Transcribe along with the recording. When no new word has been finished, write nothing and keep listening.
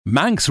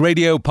Manx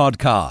Radio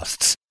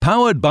Podcasts,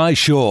 powered by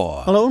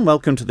Shaw. Hello and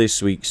welcome to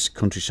this week's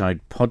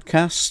Countryside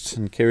Podcast.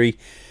 And Kiri,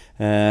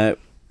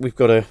 we've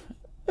got a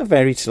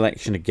varied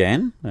selection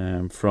again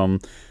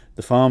from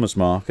the farmers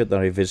market that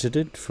I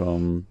visited,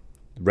 from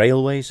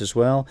railways as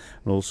well,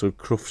 and also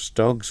Crufts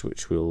Dogs,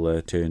 which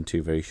we'll turn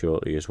to very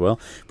shortly as well.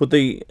 But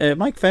the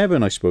Mike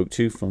Fairbairn I spoke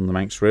to from the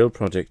Manx Rail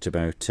Project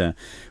about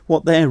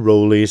what their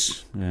role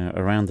is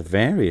around the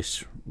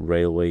various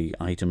railway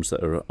items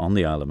that are on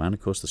the Isle of Man.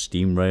 Of course, the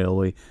steam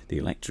railway, the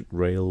electric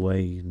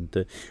railway,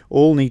 and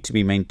all need to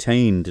be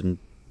maintained, and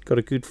got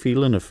a good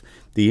feeling of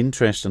the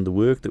interest and the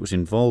work that was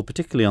involved,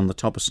 particularly on the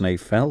top of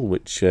Snaith Fell,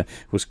 which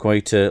was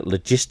quite a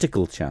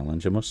logistical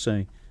challenge, I must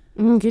say.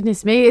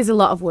 Goodness me, there's a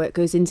lot of work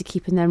goes into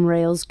keeping them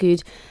rails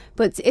good,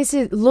 but it's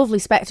a lovely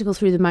spectacle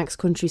through the Manx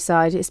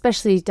countryside,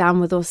 especially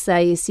down with us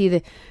there. You see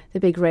the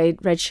big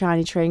red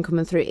shiny train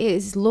coming through. It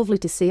is lovely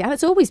to see, and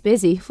it's always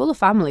busy, full of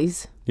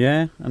families.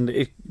 Yeah,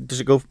 and does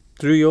it go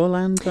through your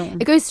land?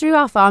 It goes through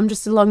our farm,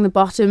 just along the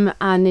bottom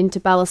and into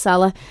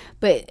Ballasella,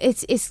 but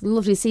it's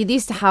lovely to see. They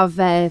used to have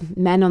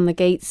men on the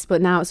gates,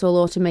 but now it's all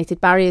automated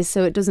barriers,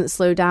 so it doesn't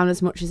slow down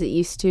as much as it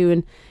used to,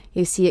 and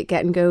you see it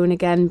getting going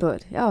again,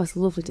 but it's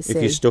lovely to see.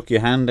 If you stuck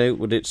your hand out,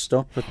 would it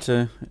stop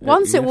at...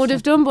 Once it would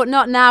have done, but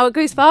not now. It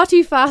goes far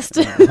too fast.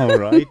 All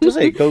right. Does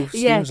it?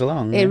 Steams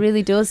along. It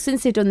really does.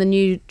 Since they've done the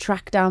new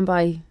track down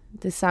by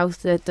the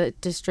south the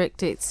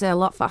district, it's a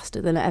lot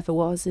faster than it ever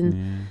was,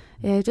 and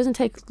it doesn't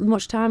take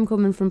much time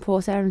coming from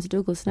Port Erin to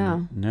Douglas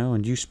now. No,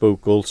 and you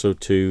spoke also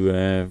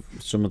to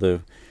some of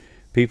the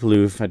people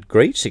who have had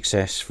great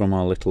success from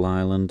our little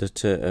island at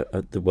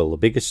the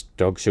biggest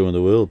dog show in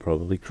the world,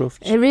 probably, Crufts.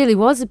 It really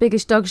was the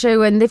biggest dog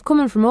show, and they've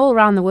come in from all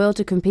around the world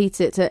to compete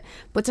at it.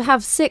 But to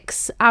have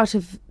 6 out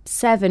of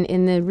 7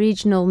 in the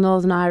regional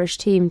Northern Irish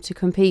team to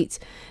compete,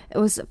 it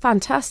was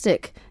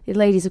fantastic. The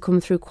ladies have come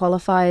through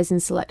qualifiers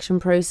and selection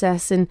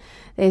process, and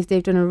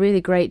they've done a really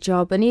great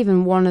job. And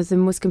even one of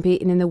them was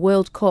competing in the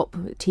World Cup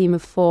team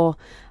of 4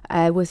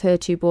 with her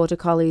 2 border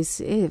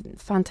collies.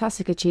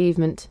 Fantastic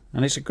achievement.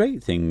 And it's a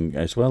great thing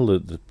as well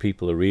that the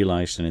people are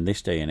realising in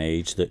this day and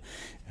age that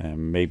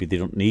maybe they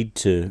don't need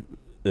to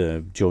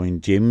join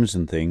gyms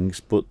and things,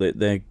 but that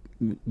they're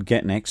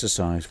getting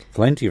exercise,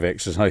 plenty of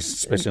exercise,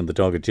 especially on the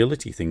dog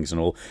agility things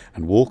and all,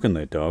 and walking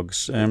their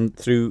dogs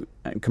through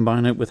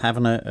combining it with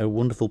having a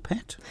wonderful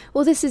pet.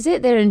 Well, this is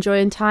it. They're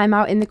enjoying time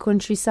out in the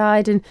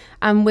countryside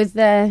and with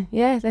their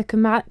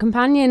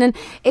companion, and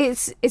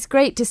it's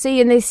great to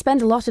see. And they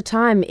spend a lot of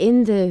time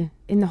in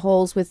the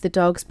halls with the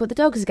dogs, but the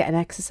dogs are getting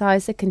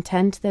exercise. They're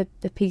content. They're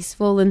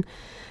peaceful, and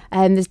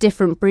there's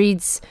different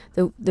breeds.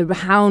 The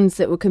hounds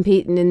that were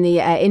competing in the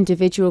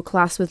individual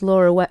class with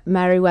Laura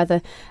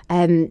Merriweather,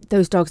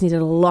 those dogs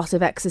needed a lot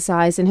of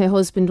exercise, and her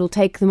husband will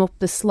take them up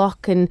the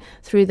Slough and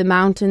through the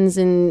mountains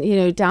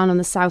and down on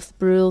the South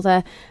Brule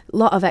there. A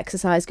lot of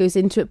exercise goes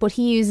into it, but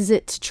he uses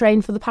it to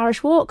train for the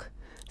parish walk.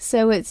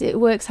 So it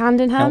works hand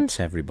in hand. Helps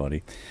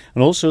everybody.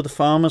 And also the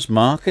farmers'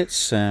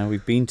 markets,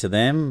 we've been to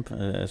them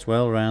as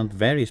well around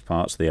various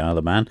parts of the Isle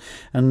of Man,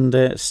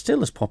 and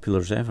still as popular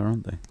as ever,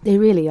 aren't they? They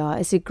really are.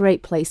 It's a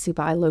great place to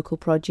buy local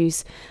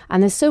produce,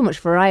 and there's so much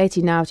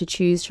variety now to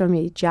choose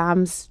from.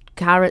 Jams,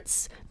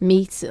 carrots,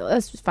 meat.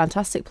 It's a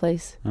fantastic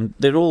place. And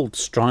they're all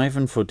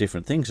striving for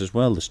different things as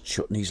well. There's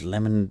chutneys,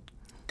 lemon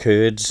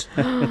curds,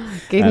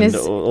 goodness,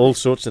 and all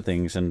sorts of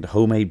things, and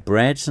homemade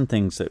breads and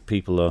things that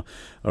people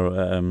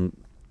are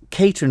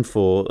catering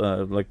for,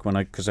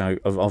 because I've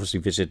obviously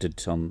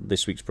visited on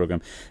this week's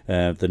programme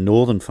the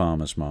Northern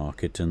Farmers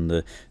Market,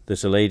 and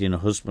there's a lady and her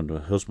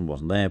husband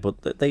wasn't there,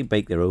 but they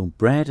bake their own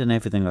bread and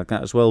everything like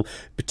that as well,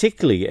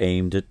 particularly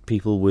aimed at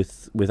people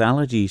with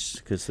allergies,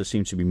 because there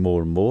seems to be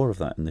more and more of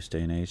that in this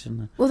day and age, isn't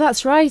there? Well,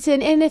 that's right,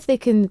 and if they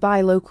can buy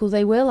local,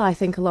 they will, I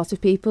think, a lot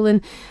of people,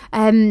 and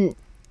the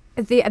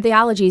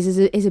allergies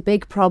is a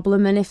big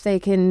problem, and if they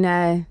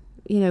can,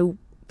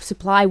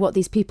 supply what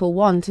these people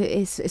want,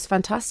 it's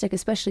fantastic,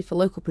 especially for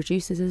local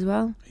producers as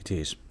well. It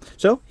is.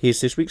 So, here's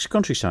this week's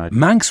Countryside.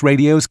 Manx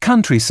Radio's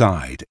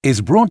Countryside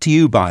is brought to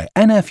you by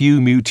NFU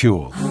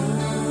Mutual.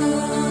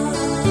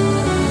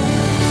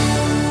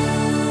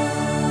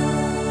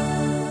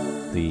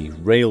 The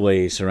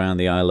railways around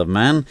the Isle of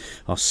Man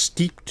are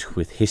steeped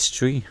with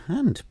history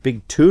and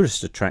big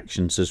tourist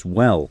attractions as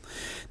well.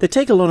 They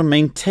take a lot of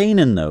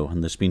maintaining though,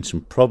 and there's been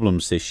some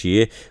problems this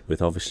year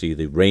with obviously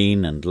the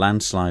rain and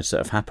landslides that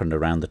have happened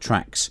around the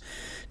tracks.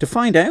 To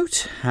find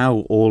out how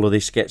all of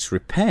this gets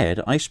repaired,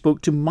 I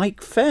spoke to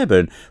Mike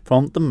Fairbairn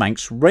from the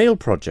Manx Rail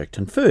Project,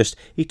 and first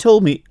he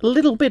told me a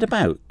little bit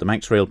about the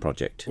Manx Rail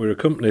Project. We're a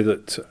company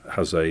that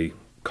has a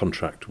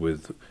contract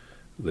with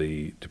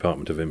the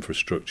Department of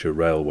Infrastructure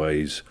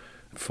Railways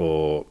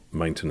for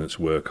maintenance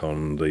work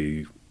on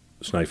the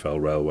Snaith Fell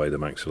Railway, the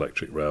Manx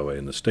Electric Railway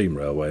and the Steam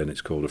Railway, and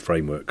it's called a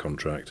framework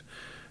contract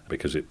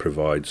because it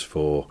provides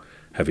for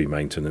heavy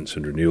maintenance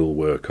and renewal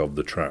work of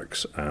the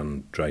tracks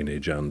and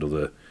drainage and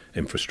other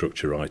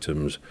infrastructure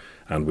items,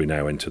 and we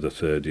now enter the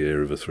 3rd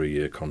year of a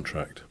 3-year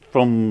contract.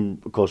 From,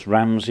 of course,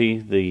 Ramsey,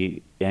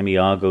 the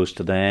MER goes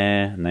to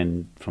there, and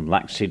then from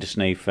Laxey to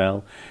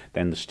Snaefell,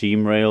 then the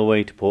steam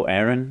railway to Port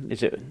Erin.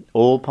 Is it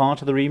all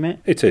part of the remit?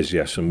 It is,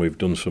 yes, and we've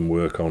done some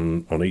work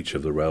on each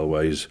of the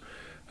railways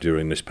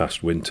during this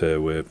past winter.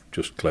 We're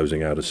just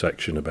closing out a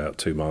section about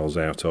 2 miles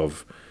out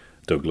of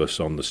Douglas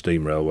on the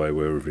steam railway,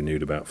 where we've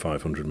renewed about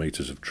 500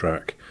 metres of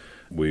track.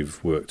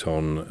 We've worked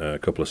on a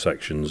couple of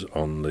sections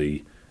on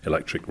the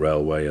electric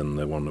railway, and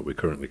the one that we're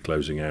currently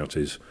closing out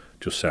is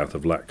just south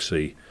of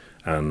Laxey.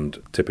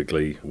 And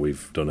typically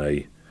we've done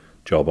a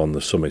job on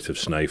the summit of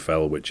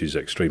Snaefell, which is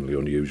extremely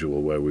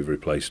unusual, where we've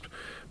replaced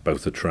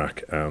both the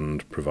track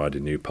and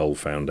provided new pole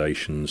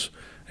foundations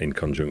in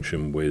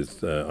conjunction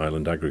with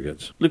Island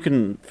Aggregates.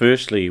 Looking,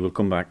 firstly, we'll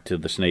come back to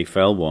the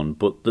Snaefell one,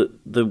 but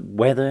the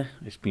weather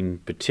has been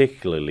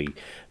particularly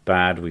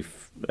bad.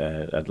 We've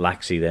at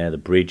Laxey there, the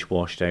bridge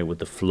washed out with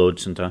the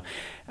floods and so.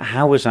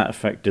 How has that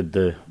affected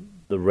the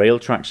rail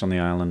tracks on the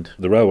island?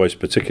 The railways,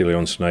 particularly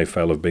on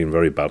Snaefell, have been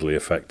very badly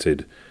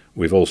affected.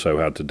 We've also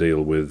had to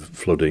deal with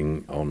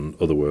flooding on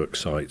other work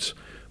sites.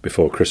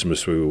 Before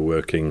Christmas we were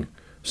working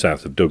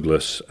south of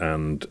Douglas,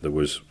 and there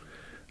was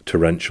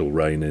torrential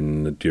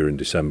rain during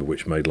December,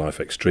 which made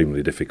life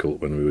extremely difficult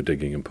when we were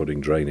digging and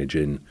putting drainage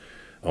in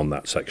on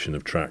that section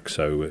of track.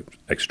 So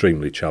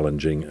extremely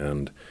challenging,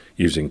 and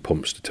using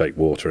pumps to take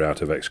water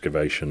out of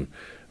excavation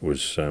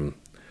was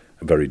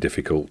very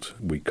difficult.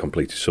 We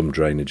completed some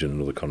drainage, and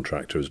another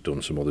contractor has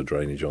done some other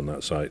drainage on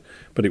that site,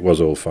 but it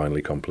was all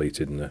finally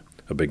completed, and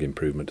a big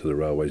improvement to the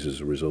railways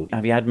as a result.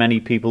 Have you had many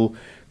people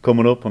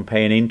coming up and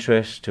paying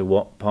interest to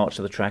what parts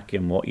of the track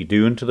and what you're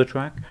doing to the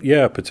track?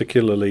 Yeah,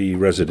 particularly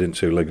residents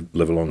who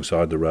live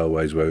alongside the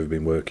railways where we've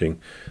been working.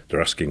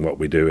 They're asking what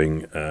we're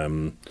doing.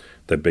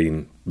 They've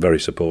been very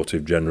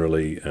supportive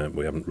generally.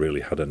 We haven't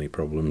really had any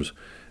problems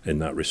in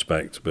that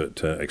respect,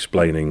 but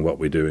explaining what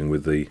we're doing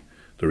with the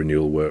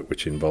renewal work,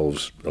 which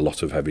involves a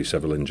lot of heavy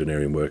civil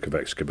engineering work of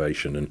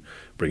excavation and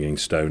bringing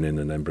stone in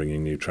and then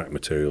bringing new track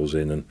materials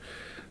in. And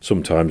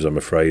sometimes, I'm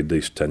afraid,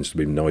 this tends to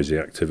be noisy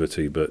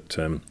activity, but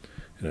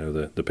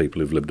the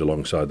people who've lived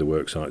alongside the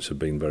work sites have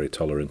been very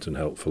tolerant and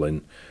helpful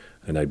in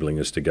enabling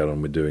us to get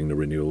on with doing the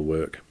renewal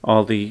work.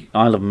 Are the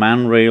Isle of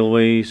Man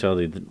railways, are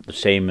they the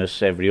same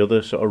as every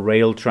other sort of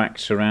rail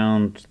tracks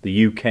around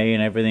the UK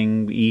and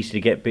everything, easy to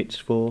get bits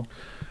for?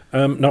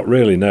 Not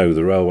really, no.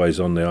 The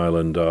railways on the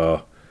island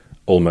are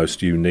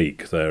almost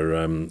unique.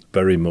 They're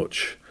very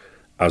much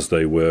as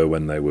they were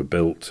when they were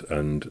built,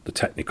 and the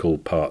technical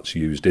parts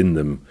used in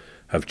them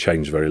have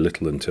changed very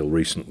little until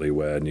recently,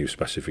 where new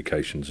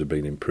specifications have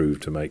been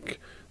improved to make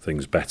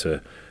things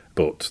better.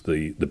 But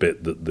the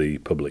bit that the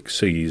public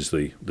sees,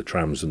 the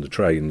trams and the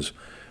trains,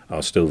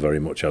 are still very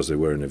much as they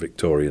were in the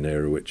Victorian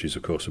era, which is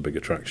of course a big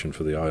attraction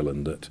for the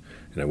island. That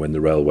when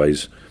the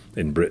railways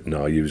in Britain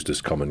are used as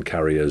common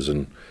carriers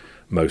and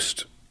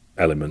most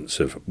elements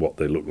of what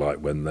they looked like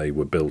when they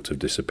were built have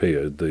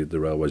disappeared, the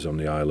railways on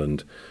the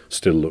island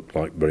still look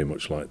very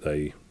much like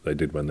they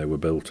did when they were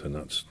built, and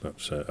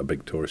that's a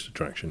big tourist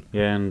attraction.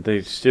 Yeah, and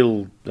there's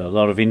still a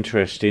lot of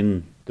interest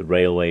in the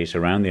railways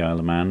around the Isle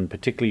of Man,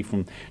 particularly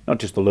from not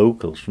just the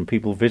locals, from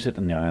people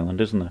visiting the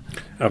island, isn't there?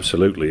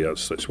 Absolutely,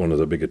 that's one of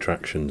the big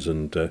attractions,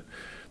 and the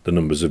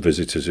numbers of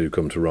visitors who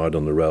come to ride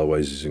on the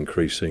railways is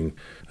increasing,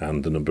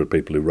 and the number of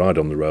people who ride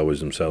on the railways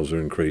themselves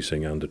are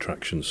increasing, and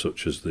attractions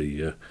such as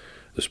the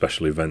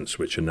special events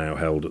which are now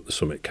held at the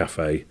Summit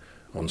Cafe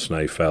on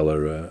Snaefell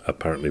are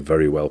apparently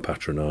very well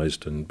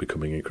patronised and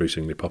becoming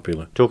increasingly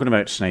popular. Talking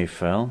about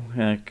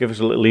Snaefell, give us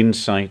a little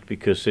insight,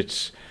 because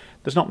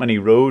there's not many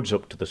roads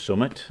up to the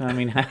summit. I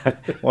mean,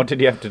 what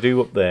did you have to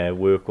do up there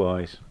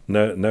work-wise?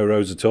 No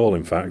roads at all,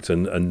 in fact,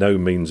 and no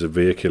means of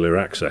vehicular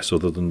access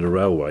other than the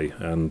railway.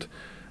 And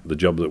the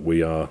job that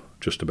we are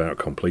just about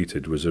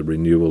completed was a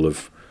renewal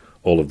of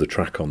all of the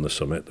track on the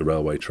summit, the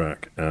railway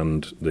track,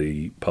 and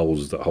the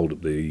poles that hold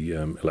up the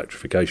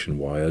electrification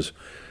wires,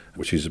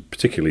 which is a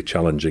particularly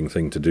challenging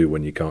thing to do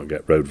when you can't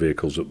get road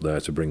vehicles up there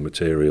to bring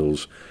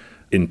materials.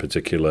 In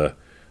particular,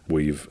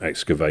 we've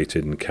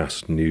excavated and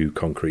cast new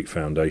concrete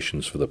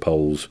foundations for the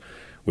poles,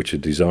 which are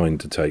designed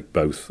to take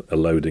both a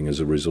loading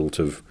as a result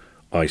of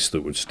ice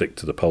that would stick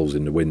to the poles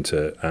in the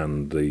winter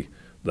and the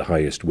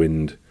highest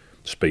wind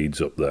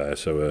speeds up there.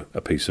 So a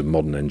piece of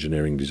modern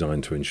engineering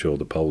designed to ensure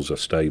the poles are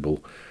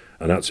stable.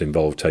 And that's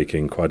involved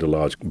taking quite a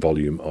large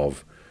volume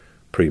of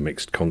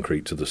pre-mixed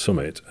concrete to the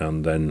summit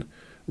and then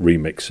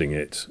remixing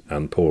it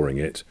and pouring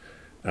it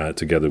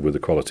together with a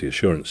quality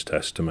assurance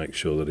test to make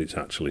sure that it's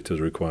actually to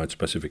the required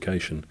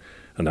specification.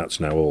 And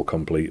that's now all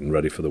complete and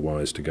ready for the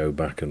wires to go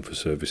back and for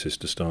services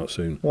to start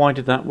soon. Why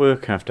did that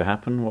work have to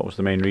happen? What was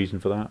the main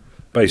reason for that?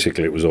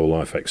 Basically, it was all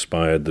life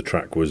expired. The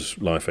track was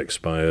life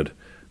expired.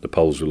 The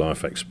poles were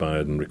life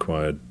expired and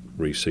required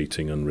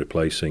reseating and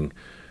replacing.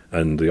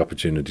 And the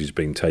opportunity has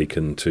been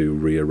taken to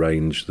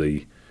rearrange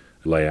the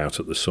layout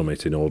at the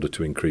summit in order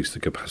to increase the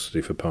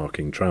capacity for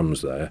parking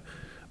trams there,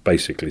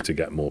 basically to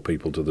get more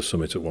people to the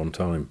summit at one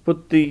time.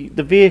 But the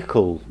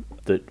vehicle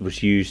that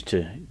was used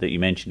that you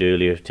mentioned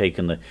earlier,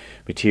 taking the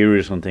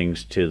materials and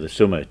things to the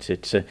summit,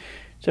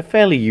 It's a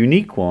fairly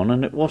unique one,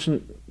 and it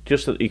wasn't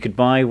just that you could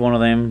buy one of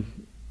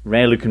them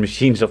rare-looking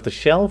machines off the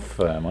shelf,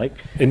 Mike.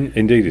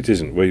 Indeed it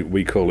isn't.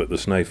 We call it the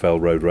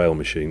Snaefell Road Rail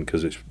machine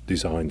because it's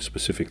designed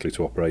specifically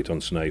to operate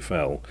on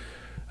Snaefell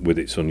with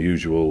its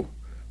unusual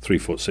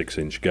 3-foot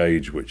 6-inch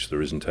gauge, which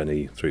there isn't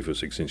any 3-foot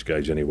 6-inch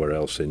gauge anywhere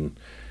else in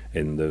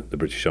the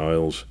British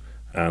Isles.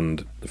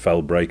 And the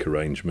fell brake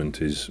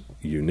arrangement is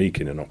unique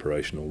in an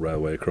operational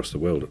railway across the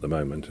world at the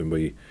moment, and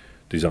we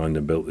designed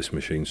and built this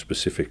machine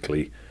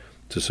specifically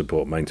to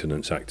support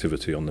maintenance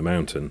activity on the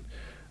mountain.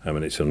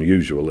 And it's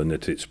unusual in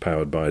that it's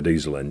powered by a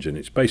diesel engine.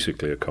 It's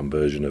basically a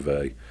conversion of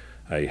a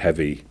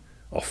heavy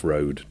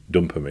off-road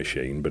dumper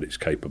machine, but it's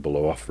capable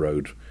of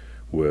off-road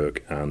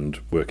work and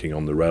working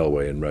on the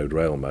railway in road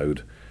rail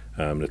mode.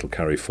 It'll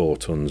carry 4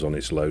 tons on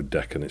its load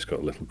deck, and it's got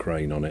a little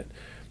crane on it.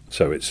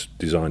 So it's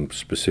designed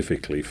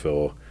specifically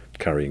for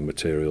carrying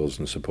materials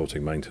and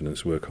supporting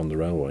maintenance work on the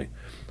railway.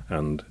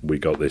 And we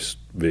got this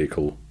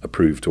vehicle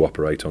approved to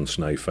operate on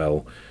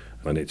Snaefell,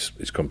 and it's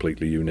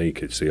completely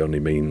unique. It's the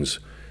only means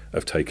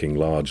of taking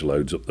large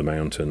loads up the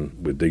mountain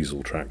with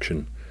diesel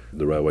traction.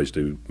 The railways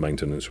do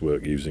maintenance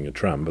work using a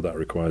tram, but that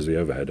requires the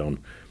overhead on,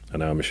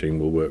 and our machine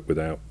will work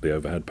without the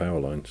overhead power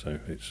line, so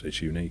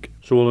it's unique.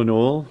 So all in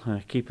all,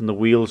 keeping the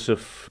wheels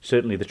of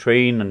certainly the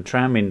train and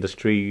tram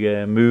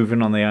industry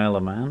moving on the Isle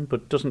of Man,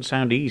 but doesn't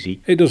sound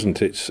easy. It doesn't.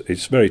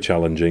 It's very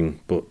challenging,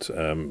 but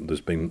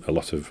there's been a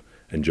lot of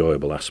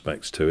enjoyable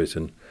aspects to it,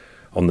 and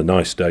on the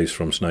nice days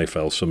from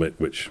Snaefell Summit,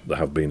 which there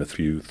have been a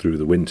few through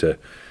the winter,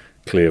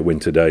 clear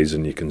winter days,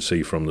 and you can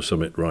see from the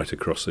summit right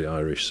across the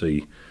Irish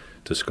Sea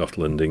to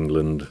Scotland,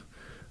 England,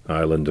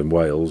 Ireland and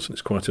Wales.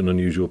 It's quite an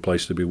unusual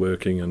place to be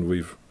working, and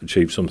we've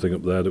achieved something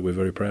up there that we're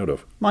very proud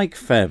of. Mike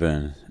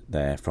Fairbairn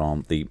there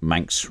from the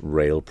Manx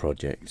Rail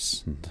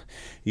Projects. And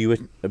you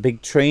a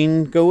big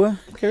train goer,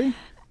 Kerry?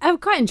 I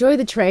quite enjoy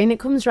the train. It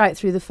comes right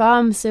through the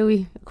farm, so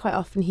we quite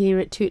often hear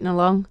it tooting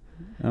along.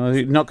 Oh,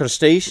 you've not got a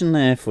station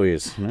there for you?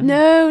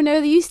 No,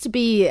 there used to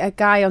be a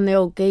guy on the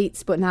old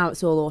gates, but now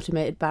it's all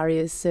automated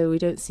barriers, so we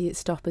don't see it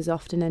stop as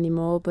often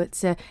anymore.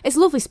 But it's a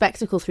lovely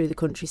spectacle through the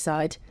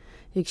countryside.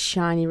 Big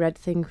shiny red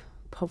thing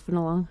puffing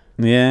along.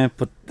 Yeah,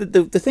 but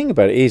the thing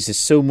about it is there's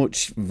so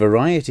much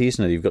variety,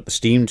 isn't it? You've got the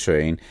steam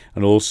train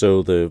and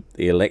also the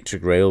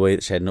electric railway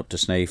that's heading up to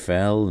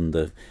Snaefell, and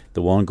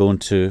the one going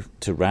to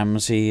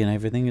Ramsey and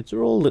everything.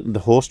 They're all the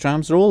horse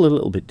trams are all a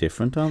little bit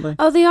different, aren't they?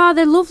 Oh, they are.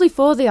 They're lovely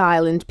for the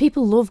island.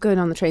 People love going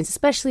on the trains,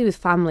 especially with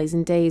families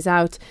and days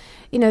out.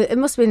 You know, it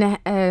must have been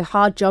a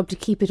hard job to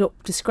keep it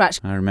up to scratch.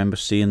 I remember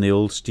seeing the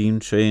old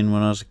steam train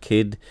when I was a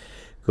kid,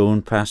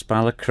 going past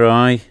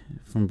Ballacry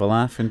from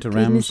Ballaugh into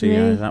Ramsey.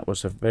 That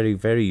was a very,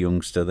 very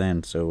youngster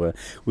then, so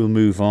we'll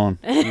move on.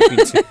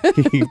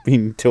 You've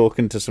been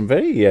talking to some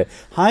very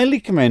highly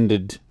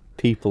commended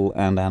people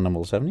and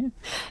animals, haven't you?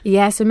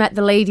 Yes, we met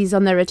the ladies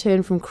on their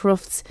return from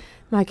Crufts.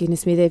 My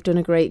goodness me, they've done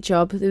a great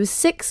job. There was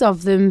 6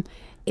 of them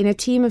in a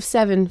team of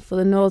 7 for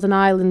the Northern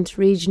Ireland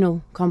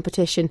regional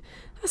competition.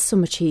 That's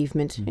some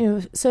achievement. You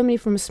know, so many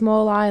from a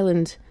small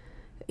island,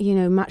 you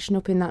know, matching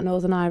up in that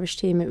Northern Irish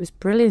team. It was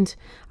brilliant.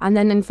 And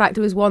then, in fact,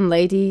 there was one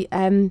lady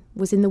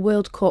was in the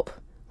World Cup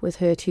with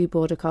her 2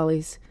 border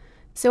collies.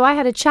 So I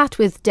had a chat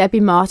with Debbie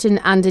Martin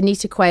and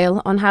Anita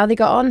Quayle on how they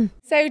got on.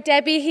 So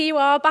Debbie, here you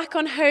are back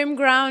on home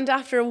ground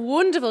after a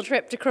wonderful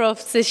trip to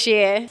Crufts this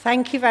year.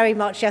 Thank you very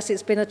much. Yes,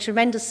 it's been a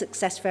tremendous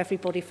success for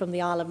everybody from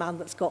the Isle of Man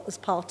that's got as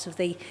part of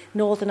the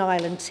Northern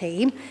Ireland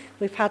team.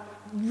 We've had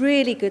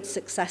really good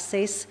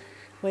successes.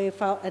 We've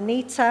got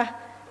Anita,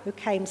 who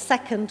came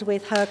second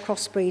with her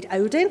crossbreed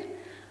Odin,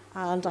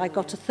 and I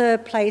got a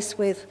 3rd place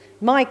with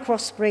my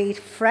crossbreed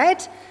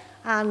Fred,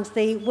 and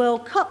the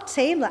World Cup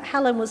team that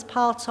Helen was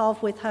part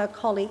of with her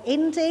collie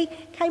Indy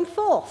came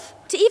 4th.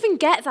 To even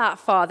get that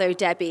far though,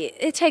 Debbie,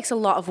 it takes a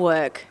lot of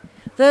work.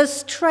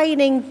 There's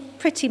training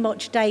pretty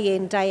much day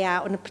in, day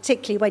out, and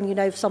particularly when you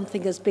know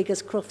something as big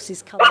as Crufts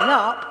is coming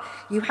up,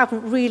 you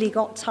haven't really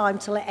got time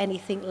to let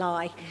anything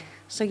lie.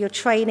 So you're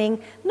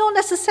training, not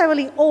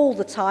necessarily all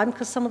the time,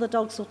 because some of the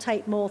dogs will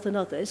take more than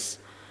others,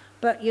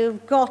 but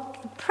you've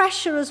got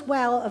pressure as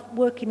well of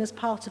working as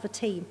part of a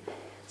team.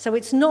 So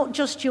it's not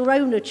just your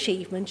own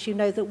achievements, you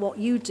know that what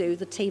you do,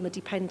 the team are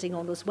depending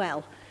on as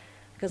well.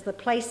 Because the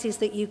places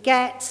that you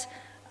get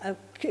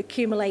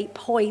accumulate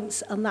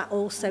points, and that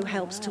also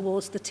helps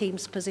towards the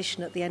team's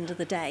position at the end of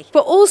the day.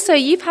 But also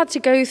you've had to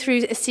go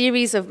through a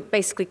series of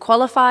basically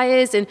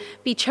qualifiers and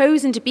be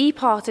chosen to be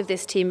part of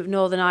this team of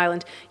Northern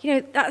Ireland. You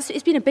know,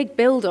 it's been a big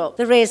build-up.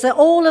 There is.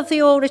 All of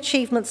your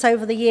achievements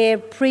over the year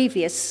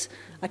previous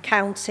are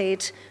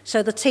counted.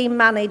 So the team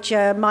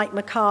manager, Mike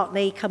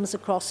McCartney, comes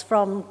across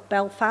from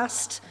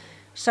Belfast.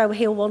 So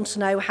he'll want to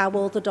know how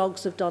all the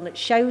dogs have done at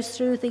shows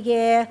through the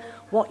year,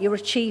 what your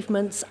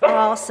achievements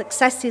are,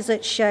 successes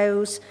at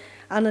shows,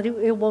 and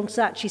he'll want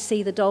to actually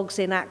see the dogs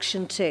in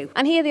action too.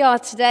 And here they are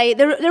today.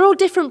 They're all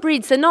different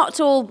breeds. They're not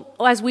all,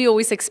 as we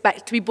always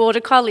expect, to be border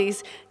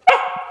collies.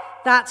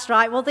 That's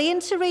right. Well, the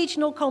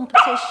interregional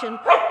competition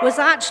was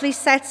actually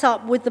set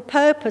up with the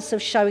purpose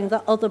of showing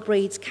that other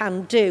breeds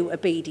can do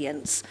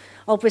obedience.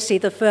 Obviously,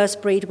 the first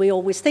breed we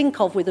always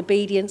think of with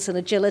obedience and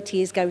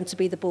agility is going to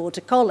be the Border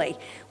Collie,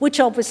 which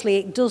obviously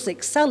it does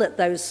excel at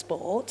those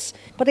sports,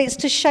 but it's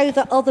to show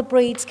that other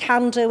breeds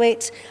can do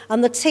it,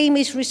 and the team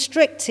is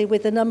restricted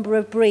with the number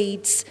of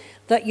breeds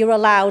that you're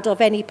allowed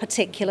of any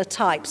particular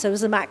type. So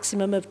there's a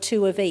maximum of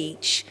 2 of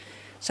each.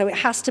 So it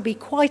has to be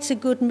quite a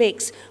good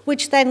mix,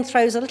 which then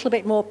throws a little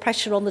bit more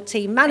pressure on the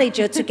team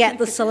manager to get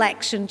the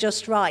selection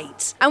just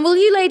right. And will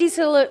you ladies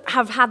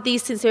have had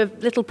these since they were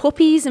little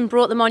puppies and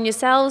brought them on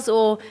yourselves,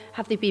 or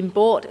have they been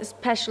bought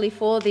especially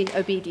for the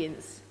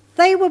obedience?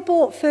 They were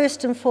bought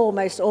first and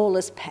foremost all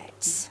as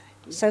pets.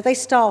 So they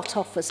start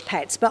off as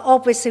pets, but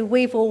obviously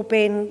we've all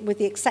been, with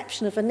the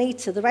exception of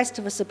Anita, the rest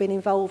of us have been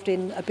involved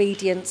in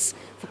obedience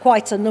for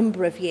quite a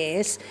number of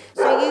years.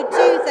 So you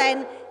do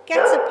then get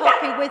a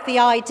puppy with the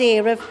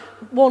idea of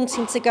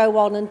wanting to go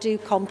on and do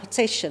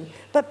competition.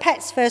 But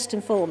pets first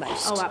and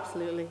foremost. Oh,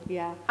 absolutely,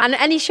 yeah. And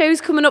any shows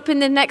coming up in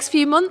the next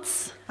few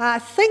months? I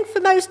think for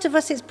most of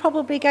us it's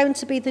probably going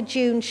to be the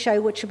June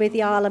show, which will be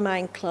the Isle of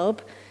Man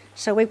Club.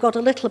 So we've got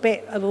a little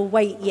bit of a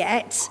wait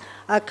yet.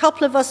 A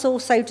couple of us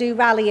also do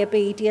rally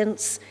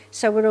obedience.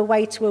 So we're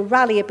away to a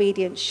rally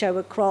obedience show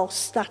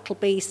across. That'll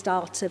be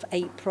start of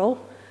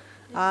April.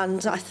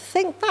 And I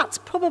think that's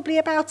probably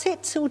about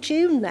it till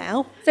June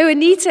now. So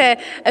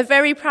Anita, a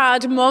very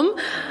proud mum.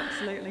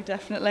 Absolutely,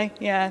 definitely,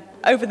 yeah.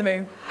 Over the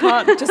moon.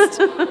 Can't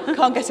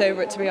get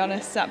over it, to be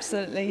honest.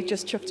 Absolutely,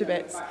 just chuffed to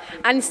bits.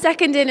 And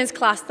second in his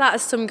class, that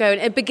is some going.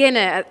 A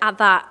beginner at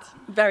that.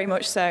 Very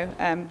much so.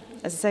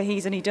 As I say,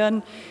 he's only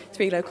done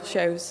 3 local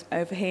shows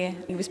over here.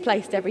 He was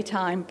placed every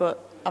time,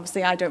 but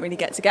obviously I don't really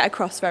get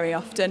across very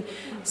often.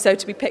 So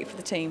to be picked for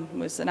the team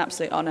was an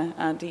absolute honour,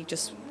 and he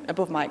just,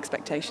 above my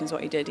expectations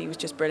what he did. He was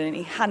just brilliant.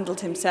 He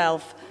handled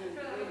himself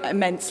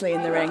immensely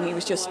in the ring. He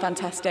was just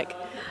fantastic.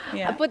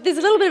 Yeah. But there's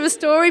a little bit of a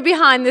story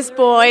behind this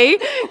boy.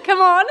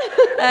 Come on.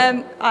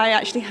 I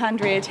actually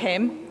hand-reared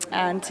him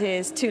and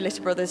his 2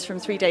 little brothers from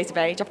 3 days of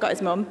age. I've got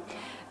his mum.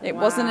 It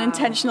wasn't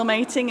intentional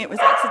mating, it was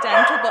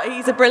accidental, but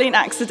he's a brilliant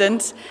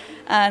accident.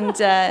 And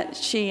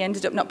she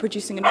ended up not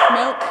producing enough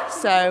milk,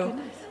 so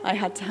I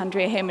had to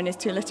hand-rear him and his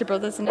 2 little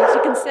brothers. And as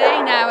you can see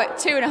now, at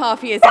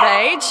 2.5 years of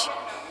age,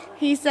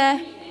 he's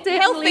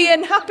healthy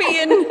and happy,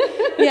 and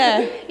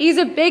yeah. He's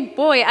a big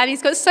boy and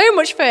he's got so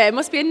much fur. It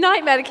must be a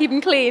nightmare to keep him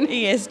clean.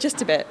 He is,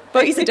 just a bit.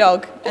 But he's a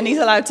dog, and he's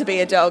allowed to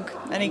be a dog.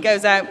 And he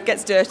goes out,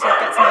 gets dirty,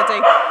 gets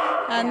muddy,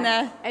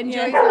 and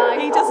enjoys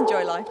life. He does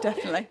enjoy life,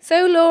 definitely.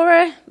 So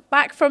Laura,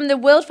 back from the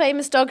world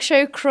famous dog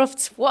show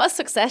Crufts, what a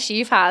success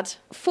you've had.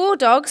 4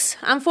 dogs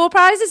and 4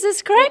 prizes,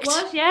 is correct? It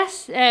was,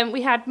 yes.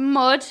 We had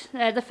Mud,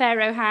 the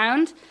Pharaoh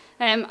Hound,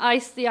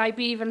 Ice, the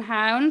Iberian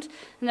Hound,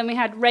 and then we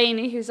had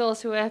Rainy, who's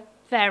also a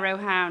Pharaoh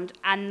Hound,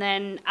 and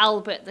then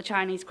Albert, the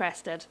Chinese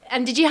Crested.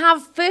 And did you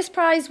have first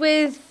prize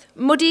with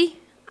Muddy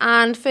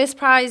and first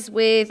prize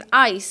with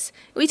Ice?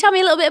 Will you tell me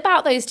a little bit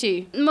about those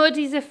 2?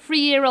 Muddy's a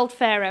 3-year-old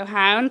Pharaoh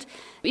Hound.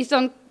 He's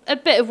done a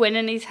bit of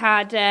winning. He's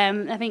had,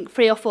 I think,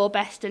 3 or 4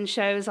 best in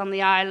shows on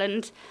the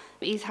island.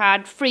 He's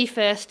had 3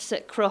 firsts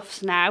at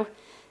Crufts now,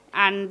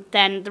 and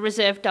then the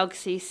Reserve Dog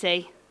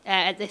CC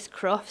at this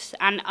Crufts.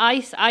 And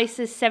Ice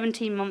is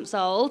 17 months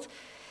old.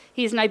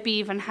 He's an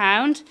Iberian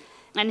Hound,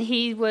 and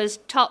he was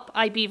top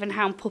Iberian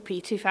Hound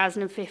Puppy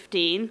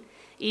 2015.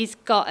 He's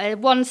got a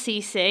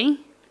 1cc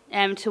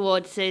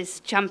towards his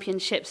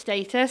championship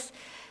status,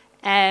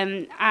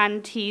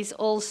 and he's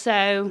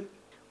also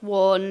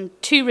won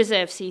 2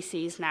 reserve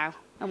CCs now,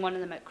 and one of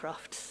them at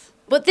Crufts.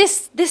 But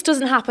this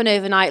doesn't happen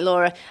overnight,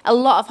 Laura. A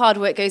lot of hard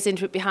work goes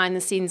into it behind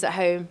the scenes at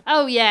home.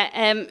 Oh, yeah.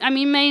 I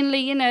mean,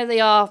 mainly, they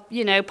are,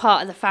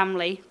 part of the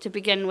family to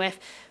begin with.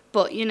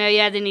 But,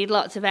 they need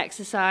lots of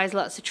exercise,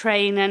 lots of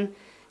training.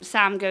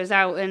 Sam goes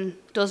out and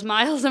does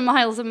miles and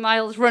miles and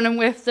miles running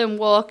with them,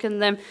 walking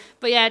them.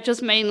 But yeah,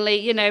 just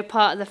mainly,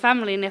 part of the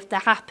family. And if they're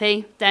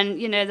happy, then,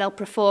 they'll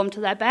perform to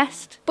their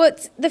best.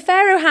 But the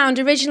Pharaoh Hound,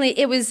 originally,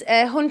 it was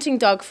a hunting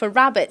dog for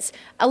rabbits.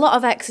 A lot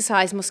of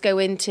exercise must go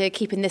into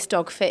keeping this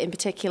dog fit in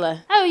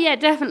particular. Oh, yeah,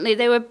 definitely.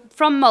 They were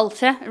from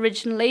Malta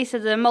originally, so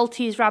they're a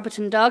Maltese rabbit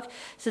and dog.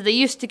 So they're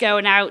used to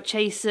going out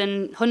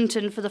chasing,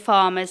 hunting for the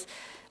farmers.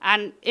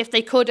 And if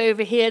they could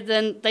over here,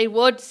 then they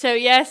would. So,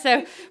 yeah,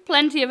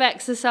 plenty of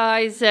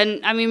exercise.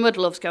 And, Mud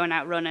loves going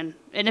out running.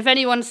 And if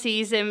anyone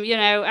sees him,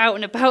 out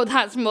and about,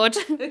 that's Mud,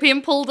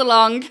 being pulled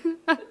along.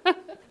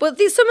 But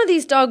some of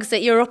these dogs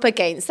that you're up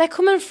against, they're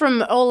coming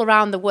from all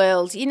around the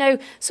world.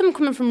 Some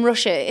coming from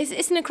Russia.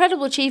 It's an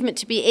incredible achievement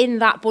to be in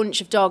that bunch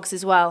of dogs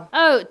as well.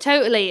 Oh,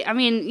 totally.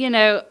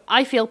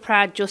 I feel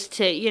proud just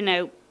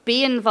to,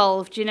 be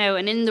involved,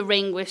 and in the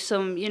ring with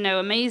some,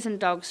 amazing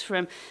dogs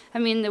from,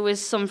 there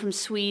was some from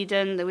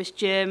Sweden, there was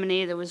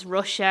Germany, there was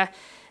Russia,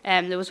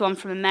 there was one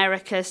from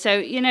America.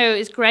 So,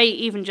 it's great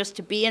even just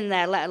to be in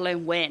there, let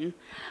alone win.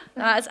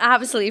 That's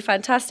absolutely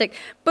fantastic.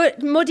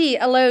 But Muddy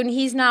alone,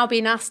 he's now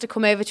been asked to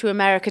come over to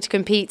America to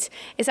compete.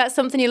 Is that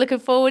something you're looking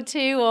forward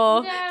to, or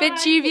a bit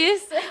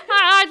dubious?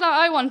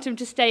 I want him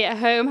to stay at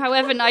home,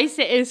 however nice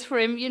it is for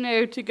him,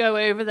 to go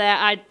over there.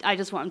 I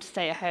just want him to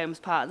stay at home as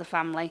part of the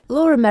family.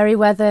 Laura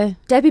Merriweather,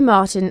 Debbie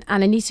Martin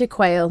and Anita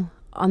Quayle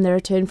on their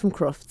return from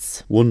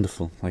Crufts.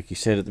 Wonderful. Like you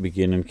said at the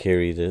beginning,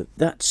 Kerry,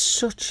 that's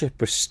such a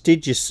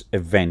prestigious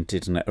event,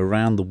 isn't it,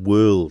 around the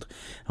world.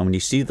 And when you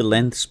see the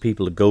lengths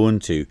people are going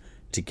to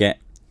get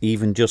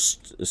even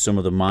just some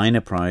of the minor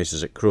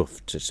prizes at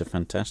Crufts, it's a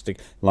fantastic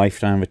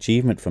lifetime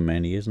achievement for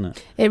many, isn't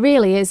it? It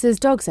really is. There's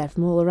dogs there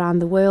from all around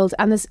the world,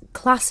 and there's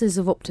classes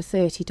of up to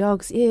 30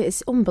 dogs. Yeah,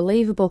 it's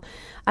unbelievable.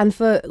 And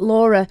for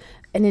Laura,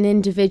 and an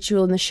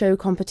individual in the show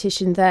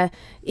competition there,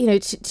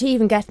 to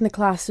even get in the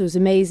class was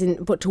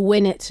amazing, but to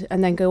win it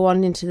and then go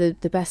on into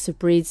the best of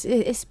breeds,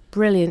 it's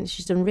brilliant.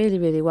 She's done really,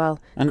 really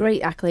well. And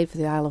great accolade for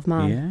the Isle of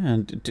Man. Yeah,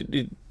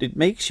 and it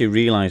makes you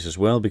realise as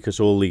well, because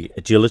all the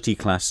agility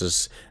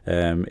classes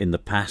in the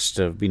past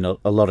have been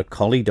a lot of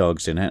collie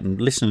dogs in it, and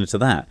listening to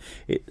that,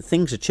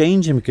 things are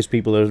changing because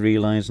people are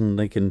realising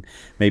they can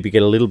maybe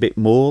get a little bit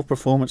more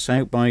performance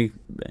out by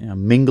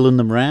mingling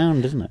them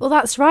around, isn't it? Well,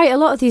 that's right. A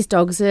lot of these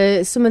dogs,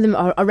 some of them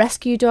are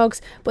rescue dogs,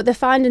 but they're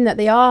finding that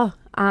they are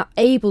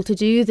able to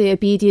do the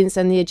obedience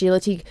and the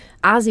agility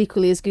as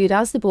equally as good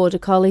as the Border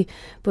Collie.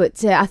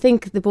 But I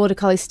think the Border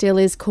Collie still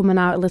is coming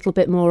out a little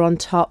bit more on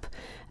top,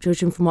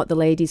 judging from what the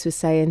ladies were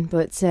saying.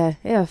 But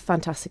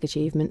fantastic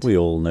achievement. We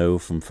all know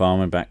from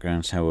farming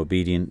backgrounds how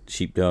obedient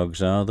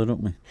sheepdogs are, though,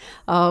 don't we?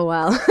 Oh,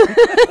 well.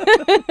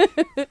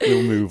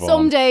 We'll move on.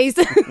 Some days.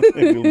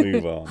 We'll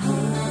move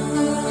on.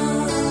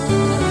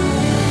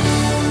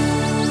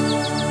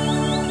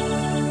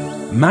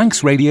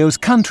 Manx Radio's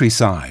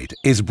Countryside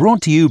is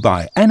brought to you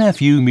by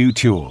NFU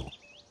Mutual.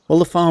 Well,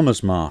 the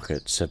farmers'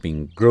 markets have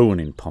been growing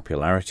in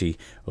popularity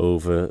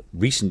over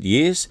recent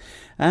years,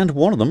 and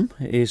one of them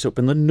is up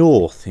in the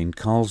north in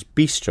Carl's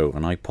Bistro,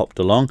 and I popped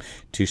along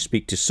to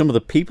speak to some of the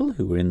people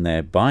who were in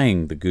there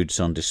buying the goods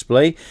on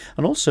display,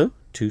 and also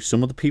to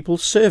some of the people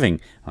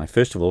serving. I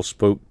first of all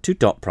spoke to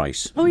Dot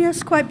Price. Oh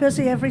yes, quite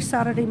busy every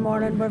Saturday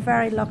morning. We're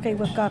very lucky.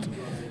 We've got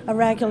a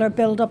regular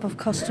build-up of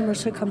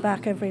customers who come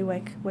back every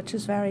week, which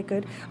is very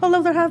good.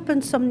 Although there have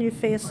been some new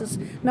faces.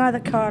 Now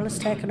that Carl has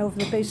taken over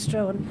the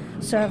bistro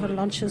and serving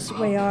lunches,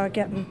 we are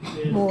getting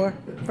more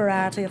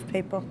variety of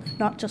people,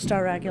 not just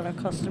our regular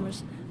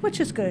customers, which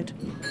is good.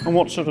 And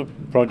what sort of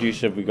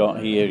produce have we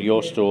got here?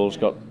 Your stall's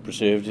got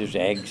preservatives,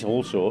 eggs,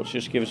 all sorts.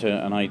 Just give us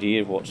an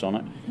idea of what's on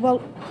it.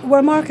 Well,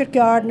 we're market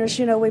gardeners,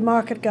 we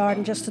market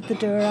garden just at the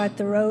door out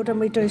the road, and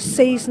we do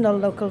seasonal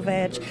local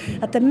veg.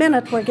 At the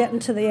minute we're getting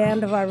to the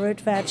end of our root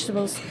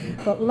vegetables,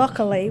 but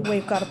luckily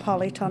we've got a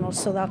polytunnel,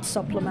 so that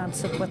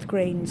supplements it with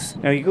greens.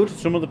 Now you go to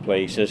some of the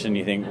places and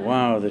you think,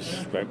 wow,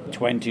 there's about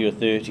 20 or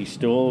 30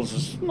 stalls.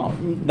 There's not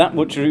that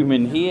much room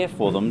in here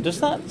for them. Does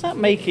that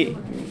make it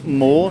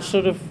more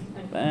sort of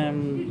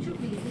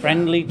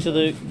friendly to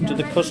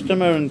the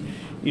customer, and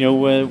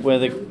where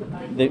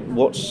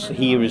what's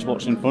here is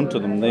what's in front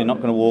of them? They're not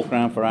going to walk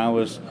around for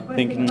hours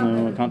thinking,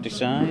 I can't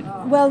decide.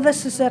 Well,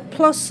 this is it.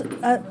 Plus,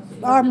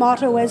 our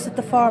motto is at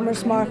the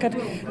farmers market,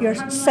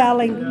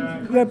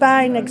 you're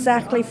buying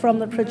exactly from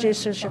the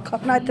producers. You're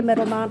cutting out the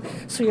middleman,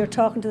 so you're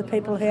talking to the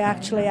people who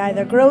actually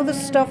either grow the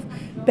stuff,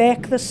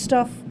 bake the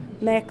stuff,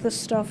 make the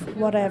stuff,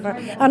 whatever.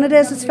 And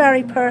it's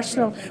very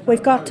personal.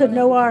 We've got to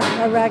know our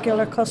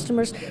regular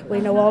customers.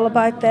 We know all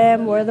about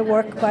them, where they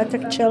work, about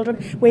their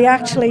children. We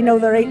actually know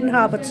their eating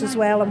habits as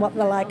well and what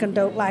they like and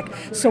don't like.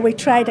 So we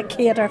try to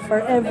cater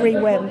for every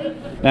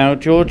whim. Now,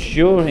 George,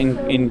 you're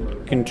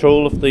in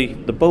control of the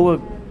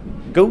Boa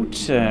goat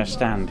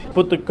stand.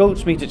 But the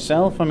goat's meat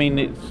itself,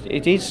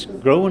 it is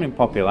growing in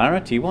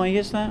popularity. Why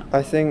is that?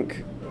 I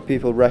think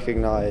people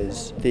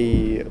recognise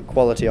the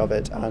quality of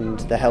it and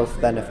the health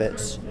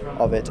benefits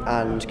of it,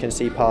 and can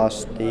see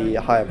past the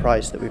higher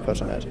price that we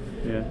put on it,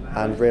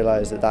 and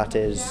realise that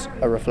is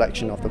a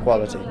reflection of the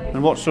quality.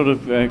 And what sort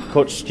of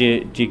cuts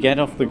do you get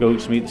off the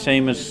goat's meat? The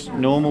same as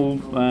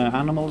normal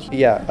animals?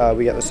 Yeah,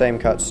 we get the same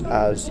cuts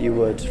as you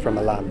would from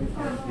a lamb.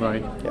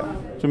 Right. Yeah.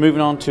 So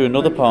moving on to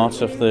another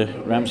part of the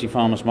Ramsey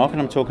Farmers Market,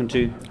 I'm talking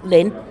to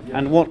Lynn.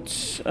 And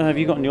what have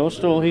you got in your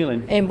stall here,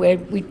 Lynn?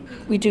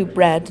 We do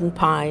bread and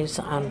pies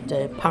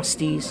and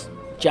pasties,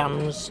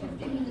 jams,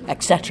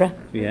 etc.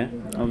 Yeah.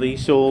 Are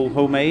these all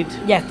homemade?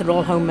 Yeah, they're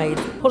all homemade.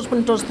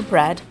 Husband does the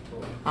bread,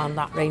 and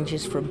that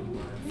ranges from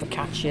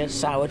focaccia,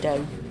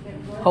 sourdough,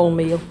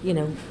 wholemeal,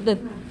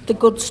 the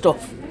good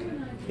stuff.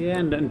 Yeah,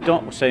 and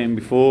Dot was saying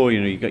before,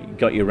 you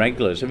got your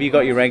regulars. Have you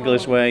got your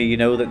regulars where you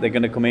know that they're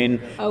going to come in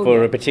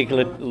for a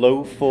particular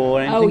loaf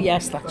or anything? Oh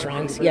yes, that's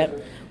right. Yeah,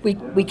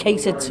 we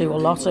cater to a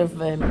lot of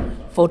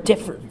for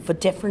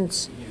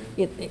difference.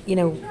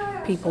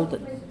 People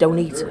that don't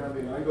eat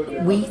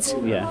wheat.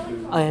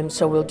 Yeah.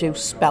 So we'll do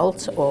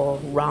spelt or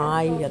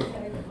rye,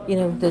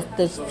 and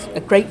there's a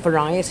great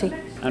variety.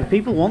 And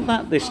people want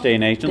that this day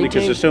and age, don't they?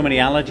 Because there's so many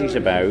allergies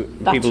about.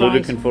 That's people are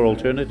right. looking for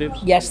alternatives.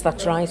 Yes,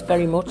 that's right.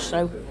 Very much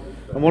so.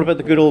 And what about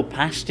the good old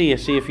pasty? I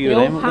see a few The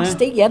of them old up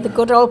pasty, there. yeah, the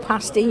good old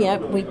pasty, yeah.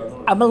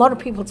 A lot of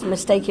people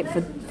mistake it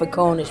for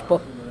Cornish,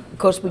 but of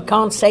course we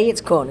can't say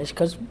it's Cornish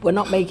because we're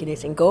not making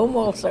it in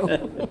Cornwall,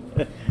 so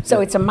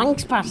so it's a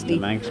Manx pasty.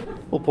 Manx.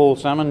 Well, Paul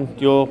Salmon,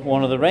 you're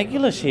one of the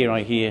regulars here,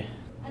 I hear.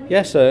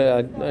 Yes,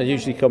 I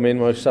usually come in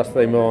most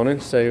Saturday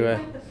mornings to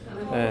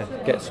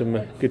get some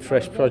good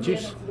fresh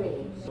produce.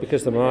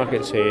 Because the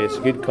market's here, it's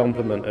a good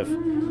complement of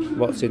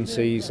what's in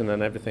season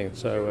and everything,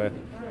 so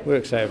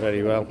works out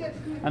very well.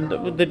 And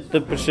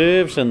the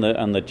preserves and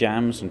the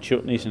jams and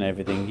chutneys and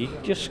everything, you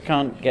just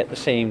can't get the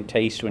same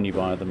taste when you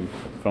buy them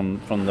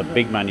from the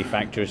big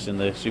manufacturers in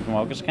the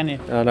supermarkets, can you?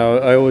 I know.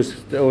 I always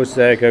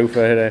go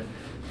for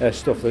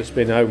stuff that's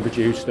been home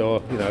produced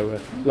or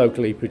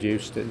locally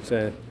produced.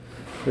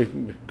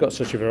 We've got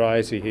such a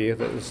variety here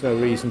that there's no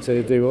reason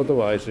to do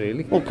otherwise,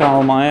 really. Well,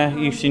 Carl Meyer,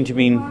 you seem to have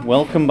been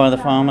welcomed by the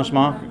Farmers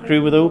Market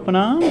crew with open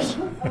arms.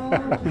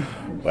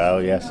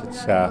 Well, yes,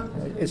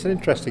 it's an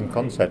interesting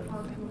concept,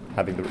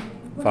 having the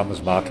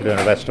Farmers Market in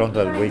a restaurant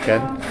on the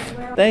weekend.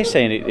 They're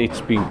saying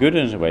it's been good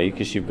in a way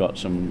because you've got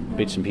some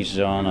bits and pieces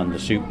on and the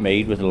soup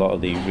made with a lot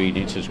of the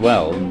ingredients as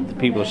well. And the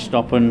people are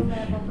stopping,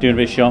 doing a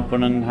bit of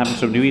shopping and having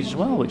something to eat as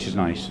well, which is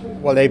nice.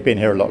 Well, they've been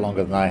here a lot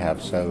longer than I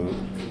have, so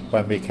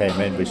when we came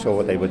in we saw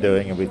what they were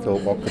doing and we thought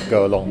what could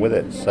go along with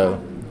it.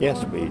 So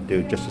yes, we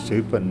do just a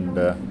soup and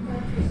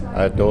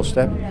our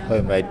doorstep,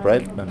 homemade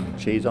bread and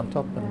cheese on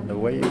top, and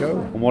away you go.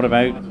 And what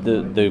about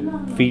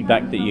the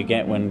feedback that you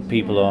get when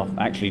people are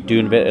actually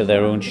doing a bit of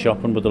their own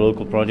shopping with the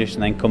local produce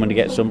and then coming to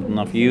get something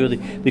off you? Are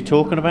they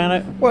talking about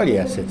it? Well,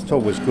 yes, it's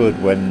always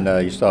good when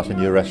you start a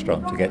new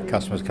restaurant to get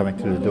customers coming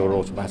through the door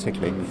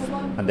automatically,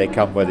 and they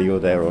come whether you're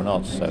there or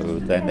not. So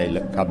then they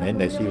come in,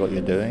 they see what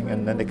you're doing,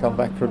 and then they come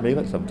back for a meal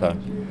at some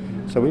time.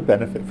 So we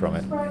benefit from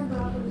it.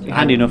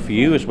 Handy enough for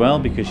you as well,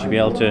 because you'll be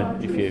able to,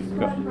 if you've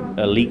got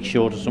a leek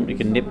short or something, you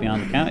can nip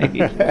behind the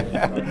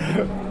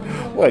counter.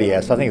 Well,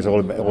 yes, I think it's all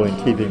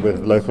in keeping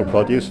with local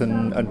produce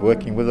and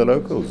working with the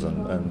locals,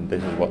 and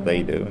this is what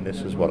they do and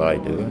this is what I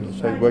do, and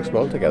so it works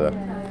well together.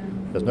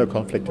 There's no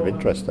conflict of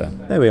interest there.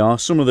 There we are,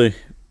 some of the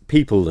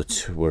people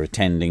that were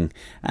attending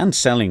and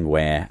selling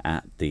ware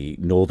at the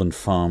Northern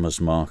Farmers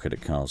Market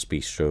at Carl's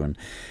Bistro, and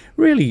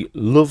really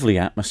lovely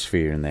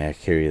atmosphere in there,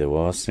 Kiri, there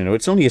was. You know,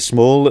 it's only a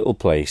small little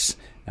place,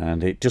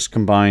 and it just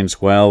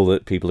combines well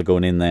that people are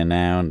going in there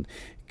now and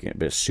get a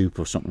bit of soup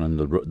or something and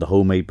the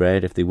homemade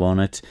bread if they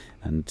want it,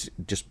 and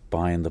just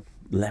buying the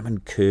lemon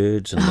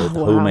curds and the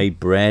homemade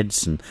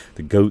breads and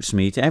the goat's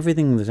meat,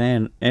 everything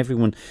there.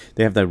 Everyone,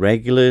 they have their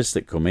regulars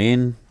that come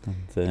in.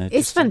 And,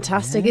 it's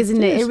fantastic,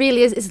 isn't it? It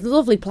really is. It's a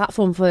lovely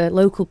platform for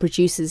local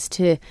producers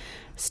to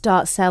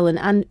start selling,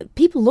 and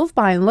people love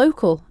buying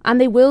local, and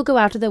they will go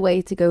out of their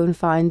way to go and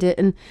find it,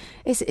 and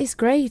it's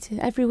great.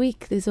 Every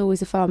week there's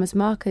always a farmers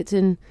market,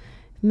 and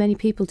many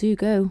people do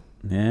go.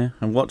 Yeah,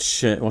 and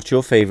what's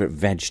your favourite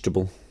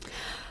vegetable?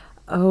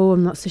 Oh,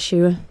 I'm not so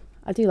sure.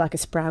 I do like a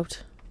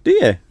sprout. Do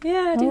you?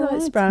 Yeah, I do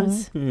like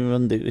sprouts.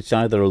 It's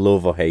either a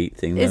love or hate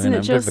thing. Isn't it?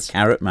 I'm a bit of a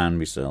carrot man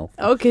myself.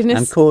 Oh, goodness.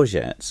 And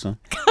courgettes. So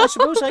I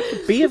suppose I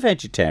could be a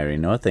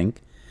vegetarian, I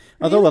think.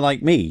 Although I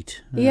like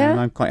meat,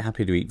 I'm quite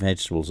happy to eat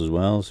vegetables as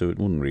well, so it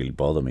wouldn't really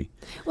bother me.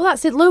 Well,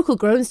 that's it. Local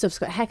grown stuff's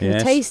got a heck of a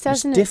taste,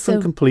 hasn't it? It's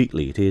different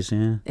completely, it is,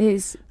 yeah. It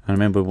is. I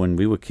remember when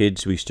we were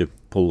kids, we used to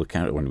pull the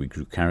carrot, when we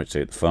grew carrots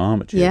out at the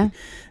farm at Jerry,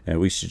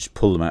 we used to just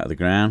pull them out of the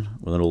ground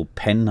with an old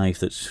penknife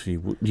that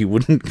you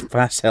wouldn't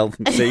pass health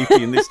and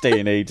safety in this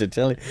day and age, I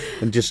tell you,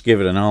 and just give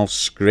it an all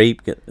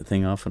scrape, get the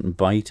thing off and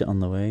bite it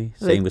on the way.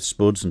 Same with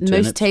spuds and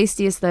turnips. Most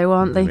tastiest though,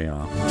 aren't they? They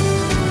are.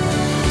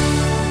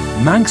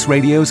 Manx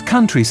Radio's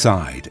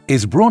Countryside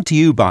is brought to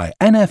you by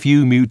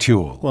NFU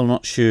Mutual. Well,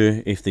 not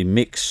sure if they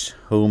mix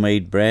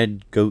homemade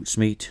bread, goat's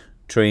meat,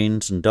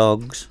 trains and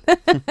dogs,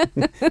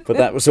 but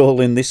that was all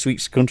in this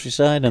week's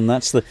Countryside, and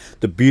that's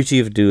the beauty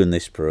of doing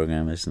this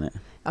programme, isn't it?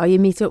 Oh, you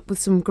meet up with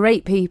some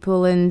great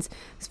people, and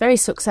it's very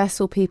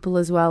successful people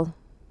as well.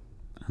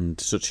 And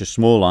such a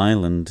small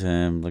island,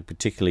 like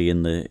particularly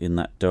in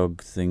that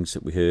dog things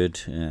that we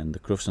heard, and the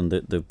Crufts, and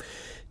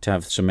to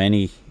have so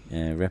many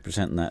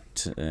representing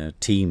that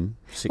team,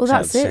 6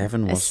 out of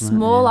 7, wasn't it? A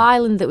small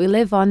island that we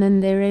live on,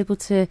 and they're able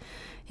to,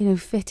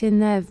 fit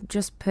in there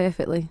just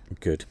perfectly.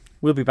 Good.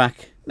 We'll be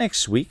back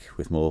next week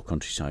with more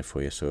Countryside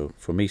for you. So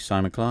for me,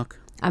 Simon Clark.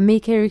 And me,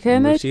 Kiri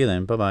Kermode. We'll see you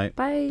then. Bye-bye.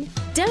 Bye.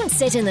 Don't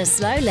sit in the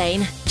slow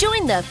lane.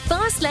 Join the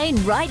fast lane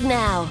right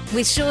now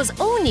with Shaw's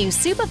all-new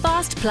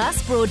Superfast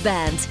Plus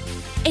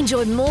broadband.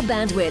 Enjoy more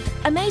bandwidth,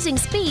 amazing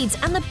speeds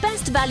and the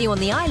best value on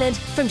the island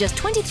from just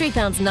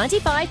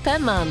 £23.95 per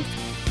month.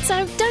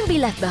 So don't be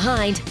left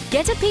behind.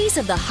 Get a piece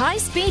of the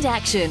high-speed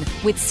action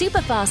with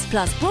Superfast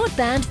Plus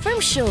broadband from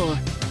Shaw.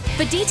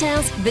 For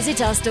details,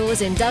 visit our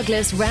stores in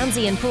Douglas,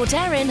 Ramsey and Port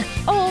Erin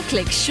or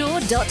click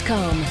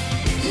shaw.com.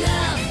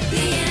 Love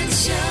being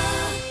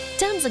Shaw.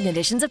 Terms and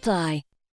conditions apply.